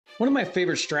One of my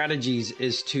favorite strategies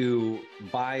is to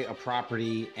buy a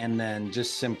property and then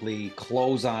just simply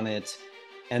close on it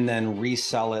and then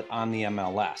resell it on the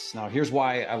MLS. Now, here's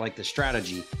why I like this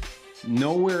strategy.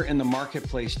 Nowhere in the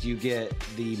marketplace do you get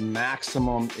the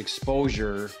maximum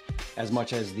exposure as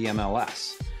much as the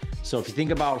MLS. So if you think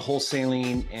about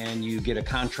wholesaling and you get a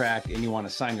contract and you want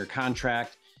to sign your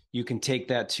contract, you can take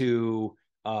that to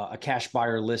a cash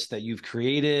buyer list that you've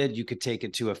created. You could take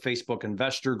it to a Facebook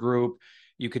investor group.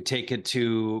 You could take it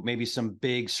to maybe some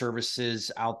big services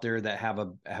out there that have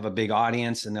a big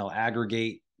audience, and they'll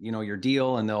aggregate, your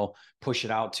deal, and they'll push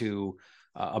it out to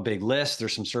a big list.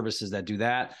 There's some services that do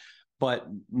that, but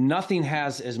nothing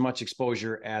has as much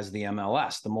exposure as the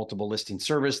MLS, the multiple listing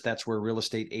service. That's where real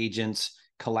estate agents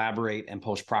collaborate and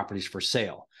post properties for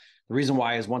sale. The reason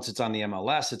why is once it's on the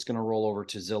MLS, it's going to roll over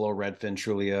to Zillow, Redfin,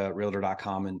 Trulia,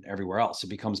 Realtor.com, and everywhere else. It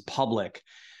becomes public,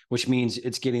 which means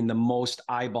it's getting the most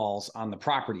eyeballs on the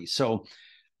property. So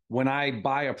when I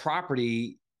buy a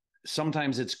property,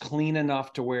 sometimes it's clean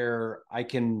enough to where I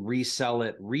can resell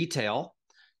it retail,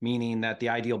 meaning that the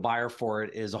ideal buyer for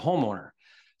it is a homeowner.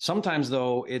 Sometimes,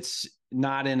 though, it's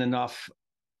not in enough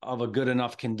of a good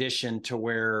enough condition to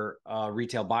where a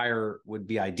retail buyer would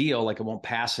be ideal. Like it won't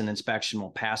pass an inspection,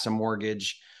 won't pass a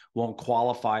mortgage, won't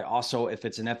qualify. Also, if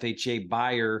it's an FHA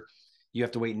buyer, you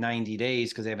have to wait 90 days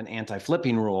because they have an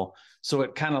anti-flipping rule. So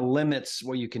it kind of limits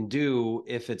what you can do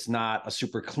if it's not a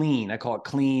super clean. I call it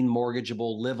clean,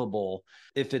 mortgageable, livable.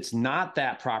 If it's not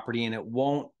that property and it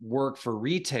won't work for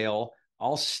retail,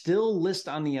 I'll still list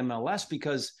on the MLS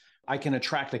because I can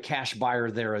attract a cash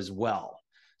buyer there as well.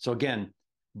 So again,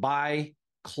 buy,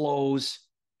 close,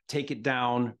 take it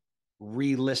down,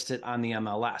 relist it on the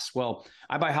MLS. Well,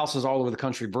 I buy houses all over the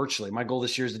country virtually. My goal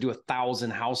this year is to do 1,000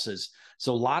 houses.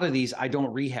 So a lot of these I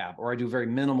don't rehab, or I do very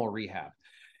minimal rehab.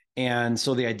 And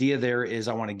so the idea there is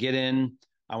I want to get in,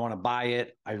 I want to buy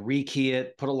it, I rekey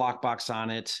it, put a lockbox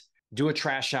on it, do a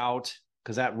trash out,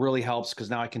 because that really helps, because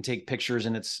now I can take pictures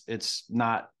and it's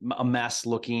not a mess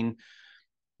looking.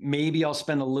 Maybe I'll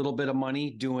spend a little bit of money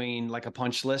doing like a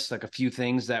punch list, like a few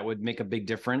things that would make a big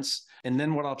difference. And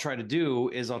then what I'll try to do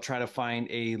is I'll try to find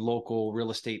a local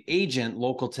real estate agent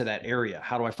local to that area.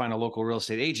 How do I find a local real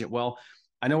estate agent? Well,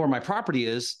 I know where my property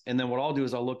is. And then what I'll do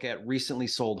is I'll look at recently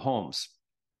sold homes.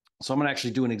 So I'm going to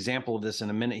actually do an example of this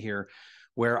in a minute here,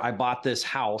 where I bought this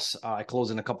house. I close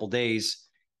in a couple of days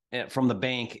from the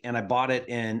bank, and I bought it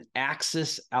in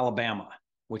Axis, Alabama,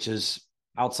 which is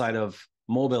outside of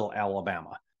Mobile,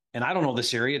 Alabama. And I don't know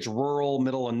this area. It's rural,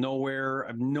 middle of nowhere. I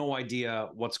have no idea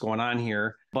what's going on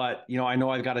here, but I know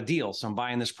I've got a deal. So I'm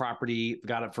buying this property,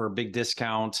 got it for a big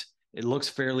discount. It looks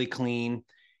fairly clean.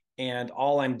 And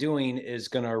all I'm doing is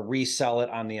going to resell it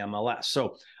on the MLS.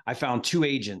 So I found two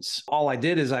agents. All I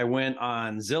did is I went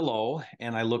on Zillow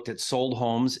and I looked at sold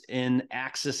homes in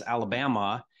Axis,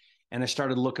 Alabama, and I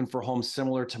started looking for homes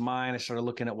similar to mine. I started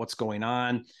looking at what's going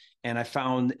on. And I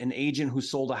found an agent who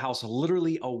sold a house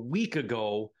literally a week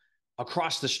ago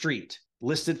across the street,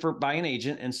 listed by an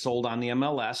agent and sold on the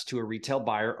MLS to a retail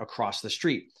buyer across the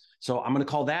street. So I'm going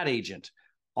to call that agent.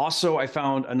 Also, I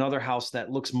found another house that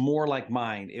looks more like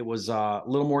mine. It was a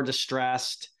little more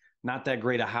distressed, not that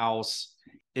great a house.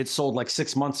 It sold like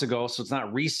 6 months ago, so it's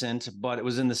not recent, but it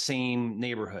was in the same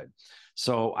neighborhood.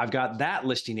 So I've got that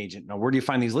listing agent. Now, where do you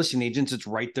find these listing agents? It's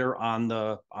right there on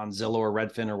Zillow or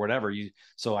Redfin or whatever.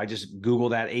 So I just Google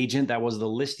that agent. That was the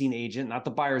listing agent, not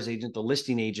the buyer's agent, the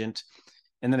listing agent.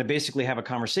 And then I basically have a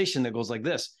conversation that goes like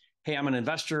this. Hey, I'm an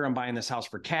investor. I'm buying this house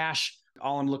for cash.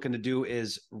 All I'm looking to do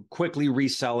is quickly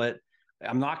resell it.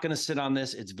 I'm not going to sit on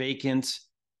this. It's vacant.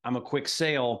 I'm a quick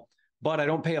sale, but I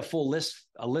don't pay a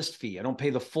list fee. I don't pay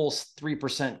the full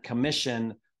 3%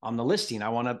 commission on the listing. I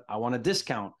want a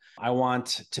discount. I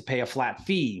want to pay a flat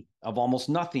fee of almost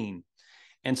nothing.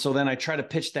 And so then I try to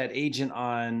pitch that agent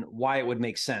on why it would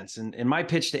make sense. And my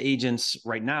pitch to agents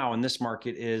right now in this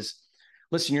market is,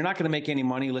 listen, you're not going to make any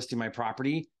money listing my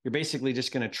property. You're basically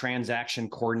just going to transaction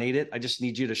coordinate it. I just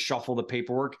need you to shuffle the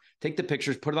paperwork, take the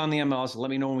pictures, put it on the MLS, let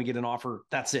me know when we get an offer.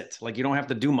 That's it. Like, you don't have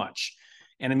to do much.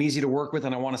 And I'm easy to work with,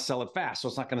 and I want to sell it fast. So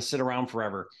it's not going to sit around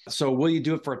forever. So will you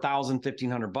do it for $1,000,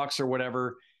 $1,500 or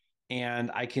whatever?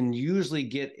 And I can usually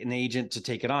get an agent to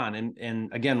take it on. And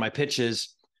again, my pitch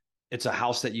is, it's a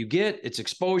house that you get, it's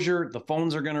exposure. The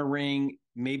phones are going to ring.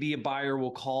 Maybe a buyer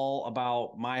will call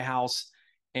about my house,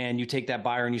 and you take that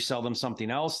buyer and you sell them something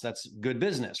else. That's good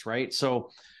business, right? So,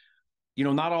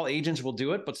 not all agents will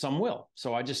do it, but some will.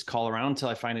 So I just call around until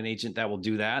I find an agent that will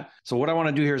do that. So what I want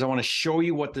to do here is I want to show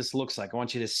you what this looks like. I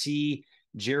want you to see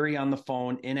Jerry on the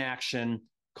phone in action,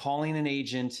 calling an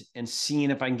agent and seeing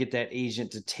if I can get that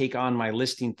agent to take on my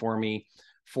listing for me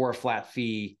for a flat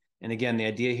fee And again, the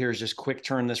idea here is just quick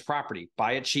turn this property,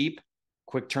 buy it cheap,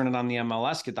 quick turn it on the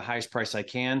MLS, get the highest price I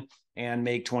can, and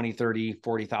make $20, $30,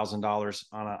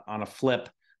 $40,000 on a flip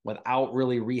without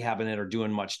really rehabbing it or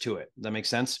doing much to it. Does that make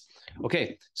sense?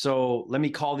 Okay, so let me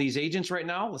call these agents right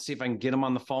now. Let's see if I can get them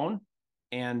on the phone,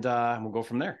 and we'll go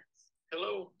from there.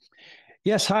 Hello.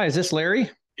 Yes, hi, is this Larry?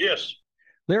 Yes.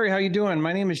 Larry, how you doing?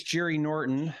 My name is Jerry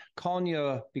Norton, calling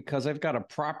you because I've got a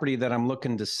property that I'm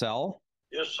looking to sell.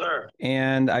 Yes, sir.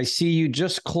 And I see you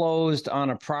just closed on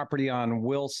a property on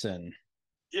Wilson.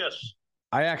 Yes.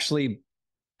 I actually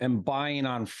am buying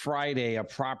on Friday a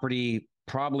property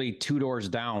probably 2 doors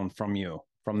down from you,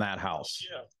 from that house.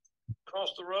 Yeah.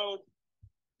 Across the road.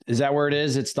 Is that where it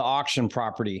is? It's the auction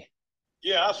property.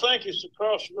 Yeah, I think it's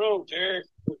across the road, Jerry,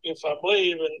 if I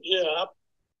believe. And yeah,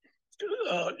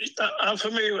 I'm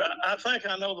familiar. I think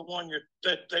I know the one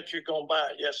that you're going to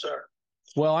buy. Yes, sir.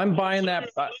 Well, I'm buying that. I'd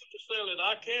love to sell it.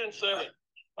 I can sell it.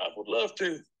 I would love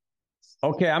to.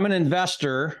 Okay, I'm an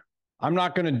investor. I'm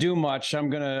not going to do much. I'm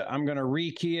going to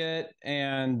rekey it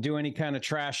and do any kind of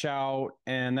trash out,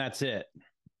 and that's it.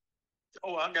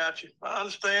 Oh, I got you. I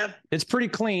understand. It's pretty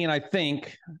clean, I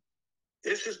think.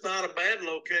 This is not a bad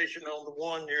location on the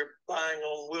one you're buying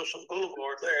on Wilson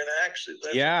Boulevard there. And actually,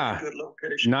 that's a good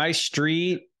location. Nice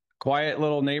street, quiet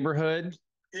little neighborhood.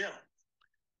 Yeah.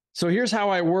 So here's how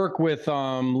I work with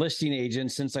listing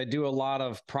agents. Since I do a lot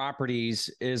of properties,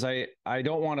 is I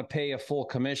don't want to pay a full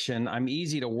commission. I'm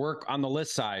easy to work on the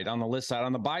list side. On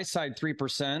the buy side,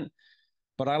 3%.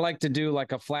 But I like to do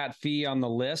like a flat fee on the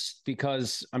list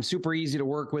because I'm super easy to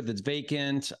work with. It's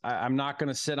vacant. I'm not going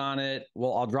to sit on it.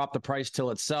 Well, I'll drop the price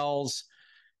till it sells.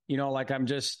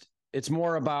 It's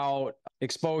more about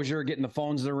exposure, getting the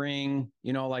phones to ring,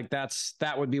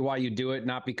 that would be why you do it,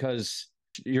 not because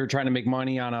you're trying to make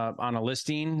money on a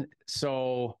listing.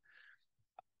 So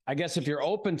I guess if you're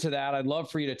open to that, I'd love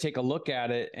for you to take a look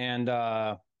at it and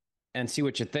see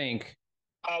what you think.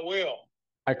 I will.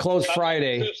 I close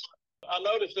Friday. I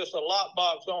noticed there's a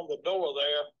lockbox on the door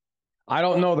there. I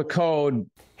don't know the code.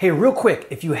 Hey, real quick,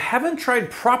 if you haven't tried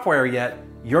PropWire yet,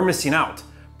 you're missing out.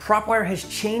 PropWire has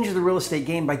changed the real estate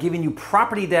game by giving you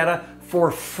property data for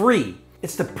free.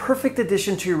 It's the perfect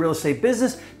addition to your real estate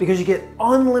business because you get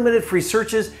unlimited free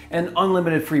searches and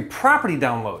unlimited free property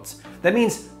downloads. That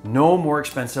means no more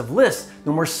expensive lists,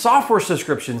 no more software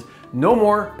subscriptions, no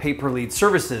more pay-per-lead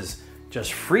services.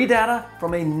 Just free data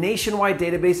from a nationwide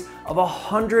database of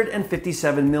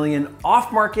 157 million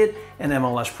off-market and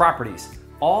MLS properties,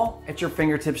 all at your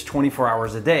fingertips 24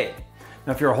 hours a day.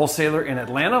 Now, if you're a wholesaler in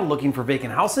Atlanta looking for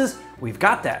vacant houses, we've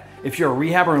got that. If you're a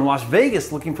rehabber in Las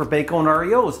Vegas looking for BACO and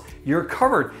REOs, you're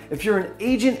covered. If you're an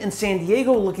agent in San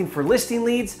Diego looking for listing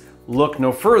leads, look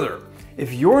no further.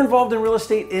 If you're involved in real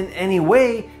estate in any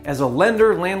way, as a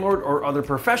lender, landlord, or other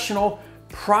professional,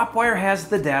 PropWire has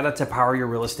the data to power your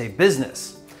real estate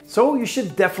business. So you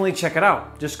should definitely check it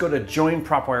out. Just go to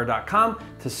joinpropwire.com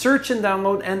to search and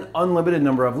download an unlimited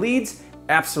number of leads,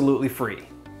 absolutely free.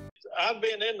 I've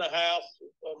been in the house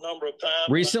a number of times.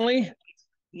 Recently?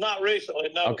 Not recently,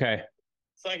 no. Okay.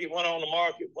 I think it went on the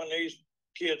market when these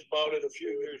kids bought it a few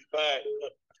years back.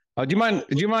 Do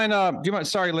you mind,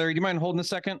 sorry, Larry, do you mind holding a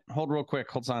second? Hold real quick,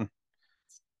 hold on.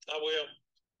 I will.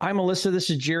 Hi, Melissa.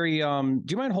 This is Jerry. Do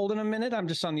you mind holding a minute? I'm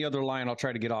just on the other line. I'll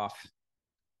try to get off.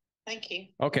 Thank you.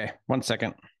 Okay, 1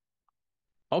 second.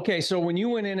 Okay, so when you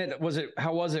went in it,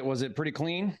 how was it? Was it pretty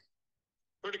clean?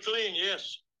 Pretty clean,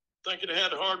 yes. I think it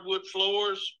had hardwood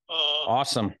floors.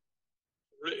 Awesome.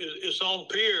 It's on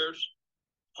piers.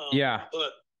 Yeah. But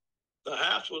the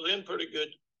house was in pretty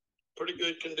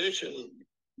good condition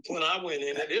when I went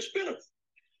in it. It's been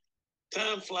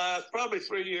time flies, probably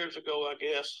 3 years ago, I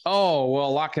guess. Oh, well,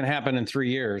 a lot can happen in 3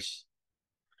 years.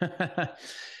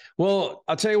 Well,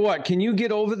 I'll tell you what, can you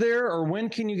get over there, or when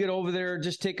can you get over there?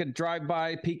 Just take a drive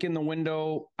by, peek in the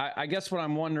window. I guess what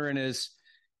I'm wondering is,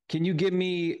 can you give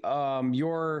me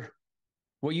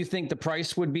what you think the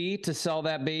price would be to sell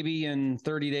that baby in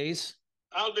 30 days?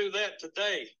 I'll do that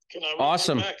today. Can I reach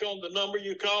you back on the number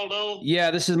you called on?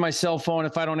 Yeah, this is my cell phone.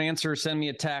 If I don't answer, send me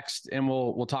a text and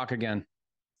we'll talk again.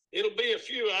 It'll be a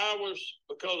few hours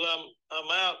because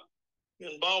I'm out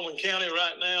in Baldwin County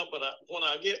right now, but when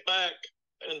I get back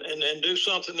and do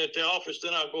something at the office,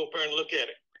 then I'll go up there and look at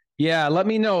it. Yeah, let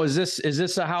me know. Is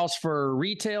this a house for a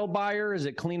retail buyer? Is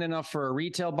it clean enough for a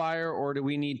retail buyer, or do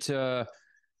we need to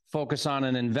focus on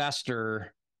an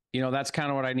investor? That's kind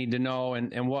of what I need to know,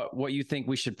 and what you think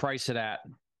we should price it at.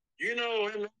 In the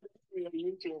area,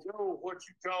 you can go what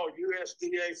you call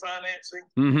USDA financing.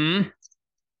 Mm-hmm.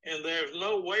 And there's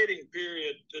no waiting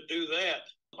period to do that.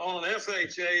 On an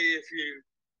FHA, if you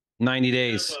 90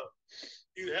 days,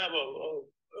 you have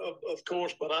of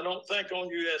course, but I don't think on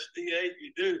USDA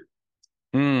you do.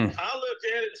 I'll look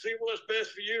at it and see what's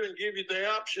best for you and give you the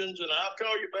options, and I'll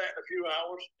call you back in a few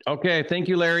hours. Okay. Thank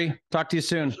you, Larry. Talk to you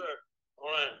soon. Yes, sir.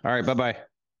 All right. All right. Bye-bye.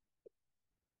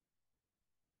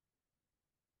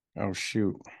 Oh,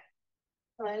 shoot.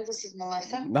 Hello, this is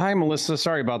Melissa. Hi, Melissa.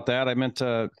 Sorry about that.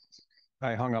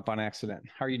 I hung up on accident.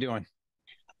 How are you doing?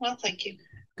 Well, thank you.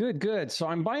 Good, good. So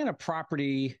I'm buying a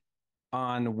property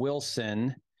on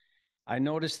Wilson. I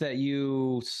noticed that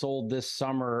you sold this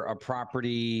summer a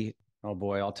property. Oh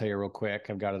boy, I'll tell you real quick.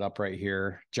 I've got it up right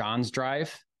here. John's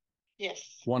Drive. Yes.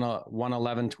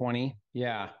 11120.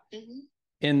 Yeah. Mm-hmm.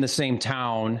 In the same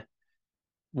town.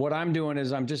 What I'm doing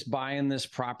is I'm just buying this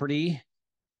property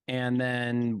and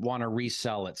then want to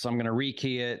resell it. So I'm going to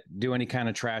rekey it, do any kind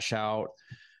of trash out.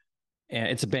 And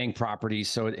it's a bank property,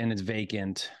 and it's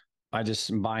vacant. I just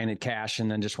am buying it cash and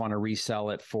then just want to resell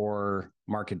it for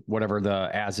market, whatever the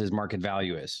as-is market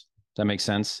value is. Does that make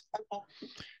sense? Okay.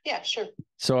 Yeah, sure.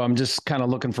 So I'm just kind of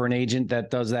looking for an agent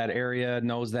that does that area,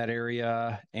 knows that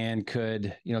area, and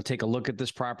could, take a look at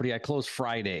this property. I close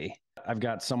Friday. I've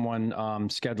got someone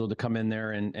scheduled to come in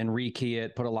there and rekey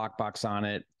it, put a lockbox on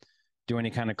it, do any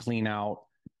kind of clean out.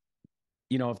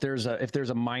 If there's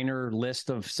a minor list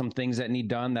of some things that need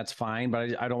done, that's fine,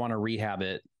 but I don't want to rehab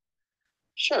it.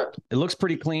 Sure. It looks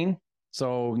pretty clean.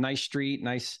 So nice street,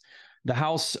 nice. The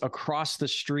house across the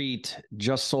street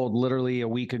just sold literally a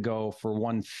week ago for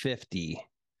 $150,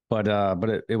 but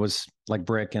it was like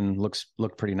brick and looked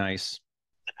pretty nice.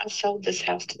 I sold this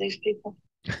house to these people.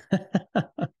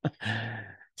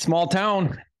 Small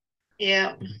town.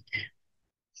 Yeah.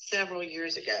 Several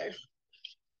years ago.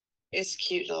 It's a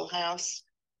cute little house,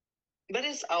 but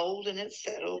it's old and it's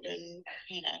settled and,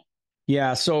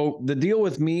 Yeah. So the deal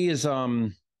with me is,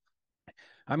 I'm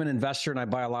an investor and I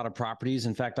buy a lot of properties.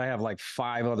 In fact, I have like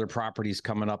 5 other properties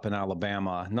coming up in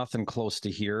Alabama, nothing close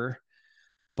to here,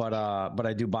 but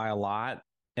I do buy a lot.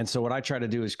 And so what I try to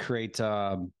do is create,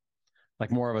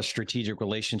 like more of a strategic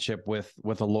relationship with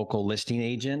a local listing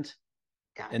agent.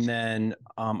 Gotcha. And then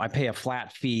I pay a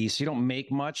flat fee. So you don't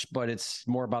make much, but it's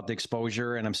more about the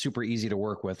exposure, and I'm super easy to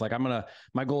work with. Like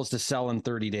my goal is to sell in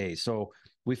 30 days. So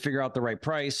we figure out the right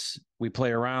price, we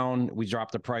play around, we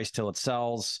drop the price till it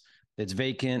sells. It's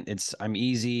vacant. I'm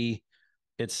easy.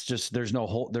 It's just, there's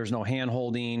no hand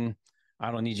holding.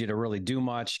 I don't need you to really do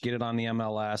much. Get it on the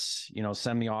MLS,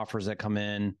 send me offers that come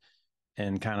in,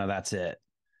 and kind of that's it.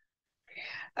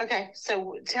 Okay.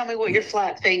 So tell me what your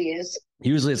flat fee is.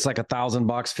 Usually it's like $1,000,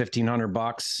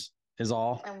 $1,500 is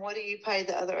all. And what do you pay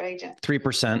the other agent?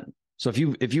 3%. So if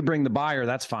you bring the buyer,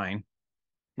 that's fine.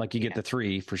 Like you get the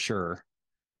 3 for sure.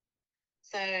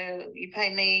 So you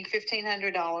pay me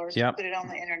 $1,500. Yep. Put it on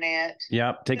the internet.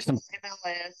 Yep. Take some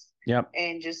MLS. Yep.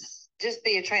 And just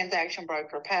be a transaction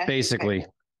broker. Basically.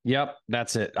 Yep.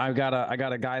 That's it. I got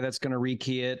a guy that's going to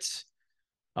rekey it.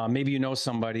 Maybe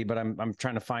somebody, but I'm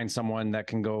trying to find someone that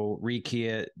can go rekey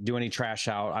it, do any trash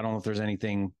out. I don't know if there's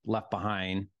anything left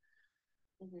behind.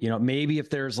 Mm-hmm. Maybe if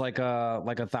there's like a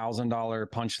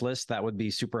 $1,000 punch list, that would be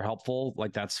super helpful.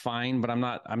 Like that's fine, but I'm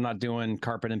not doing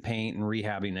carpet and paint and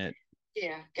rehabbing it.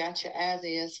 Yeah, gotcha. As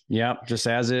is. Yep, just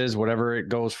as is, whatever it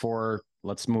goes for,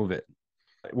 let's move it.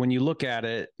 When you look at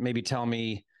it, maybe tell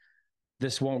me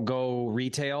this won't go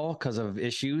retail because of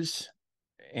issues,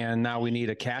 and now we need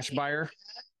a cash buyer.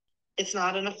 It's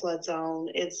not in a flood zone.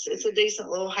 It's a decent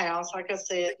little house, like I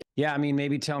said. Yeah, I mean,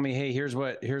 maybe tell me, hey, here's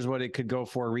what it could go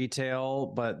for retail,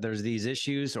 but there's these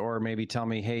issues. Or maybe tell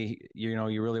me, hey, you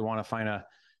really want to find a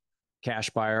cash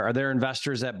buyer. Are there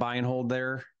investors that buy and hold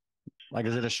there? Like,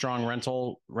 is it a strong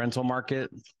rental market?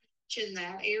 In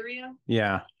that area?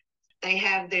 Yeah. They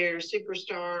have their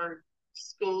superstar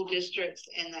school districts,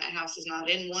 and that house is not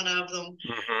in one of them.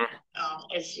 Mm-hmm.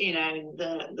 It's,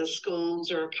 the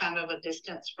schools are kind of a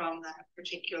distance from that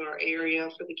particular area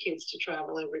for the kids to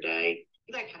travel every day,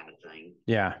 that kind of thing.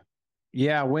 Yeah.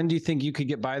 Yeah. When do you think you could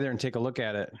get by there and take a look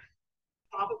at it?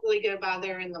 Probably go by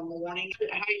there in the morning.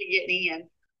 How are you getting in?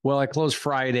 Well, I close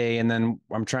Friday, and then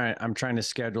I'm trying to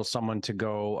schedule someone to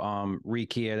go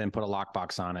rekey it and put a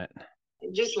lockbox on it.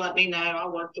 Just let me know.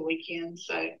 I'll work the weekend.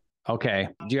 So okay.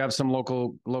 Do you have some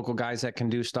local guys that can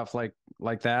do stuff like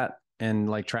that and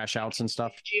like trash outs and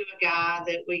stuff? You a guy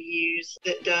that we use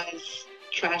that does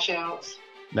trash outs.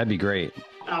 That'd be great.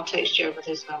 I'll text you over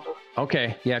his number.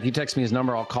 Okay. Yeah. If you text me his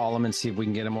number, I'll call him and see if we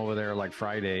can get him over there like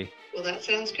Friday. Well, that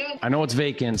sounds good. I know it's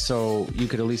vacant, so you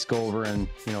could at least go over and,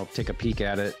 take a peek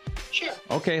at it. Sure.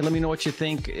 Okay. Let me know what you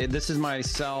think. This is my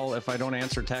cell. If I don't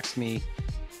answer, text me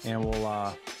and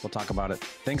we'll talk about it.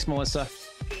 Thanks, Melissa.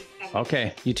 Okay.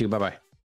 Okay. You too. Bye-bye.